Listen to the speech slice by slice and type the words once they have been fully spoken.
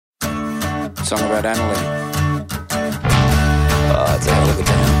song about Annerley. Oh, it's a hell of a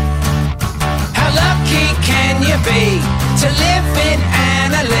town. How lucky can you be to live in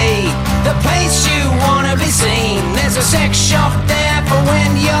Annerley, the place you wanna be seen? There's a sex shop there for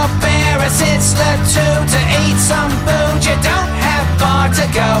when you're bare, a sizzler too to eat some food. You don't have far to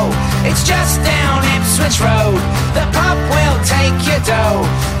go, it's just down Ipswich Road. The pub will take your dough,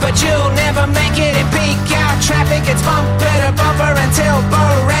 but you'll never make it in peak hour traffic. It's bumper to bumper until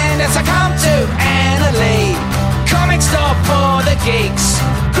Boranda. So come to Annerley, comic store for the geeks,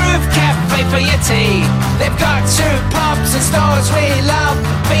 Groove Cafe for your tea. They've got 2 pubs and stores we love.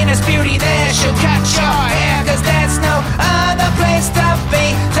 Venus Beauty there, she'll cut your hair, cause there's no other place to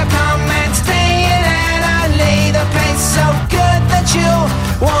be. So come and stay in Annerley, the place so good that you'll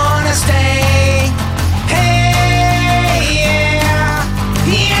wanna stay. Hey, yeah,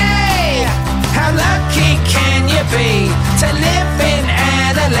 yeah. How lucky can you be to live in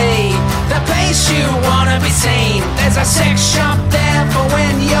Annerley, the place you wanna be seen? There's a sex shop there for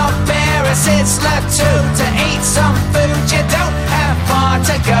when you're bare, a sizzler too to eat some food. You don't have far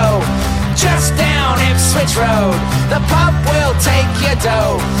to go, just down Ipswich Road. The pub will take your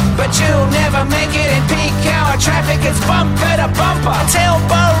dough, but you'll never make it in peak hour traffic. It's bumper to bumper till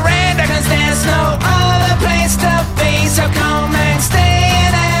Boranda, cause there's no other place to be. So come and stay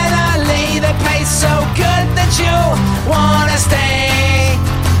in Annerley, the place so good that you'll wanna stay.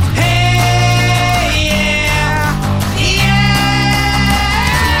 Hey, yeah, yeah.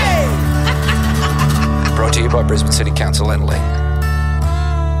 Brought to you by Brisbane City Council, Annerley.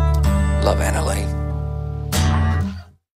 Love Annerley.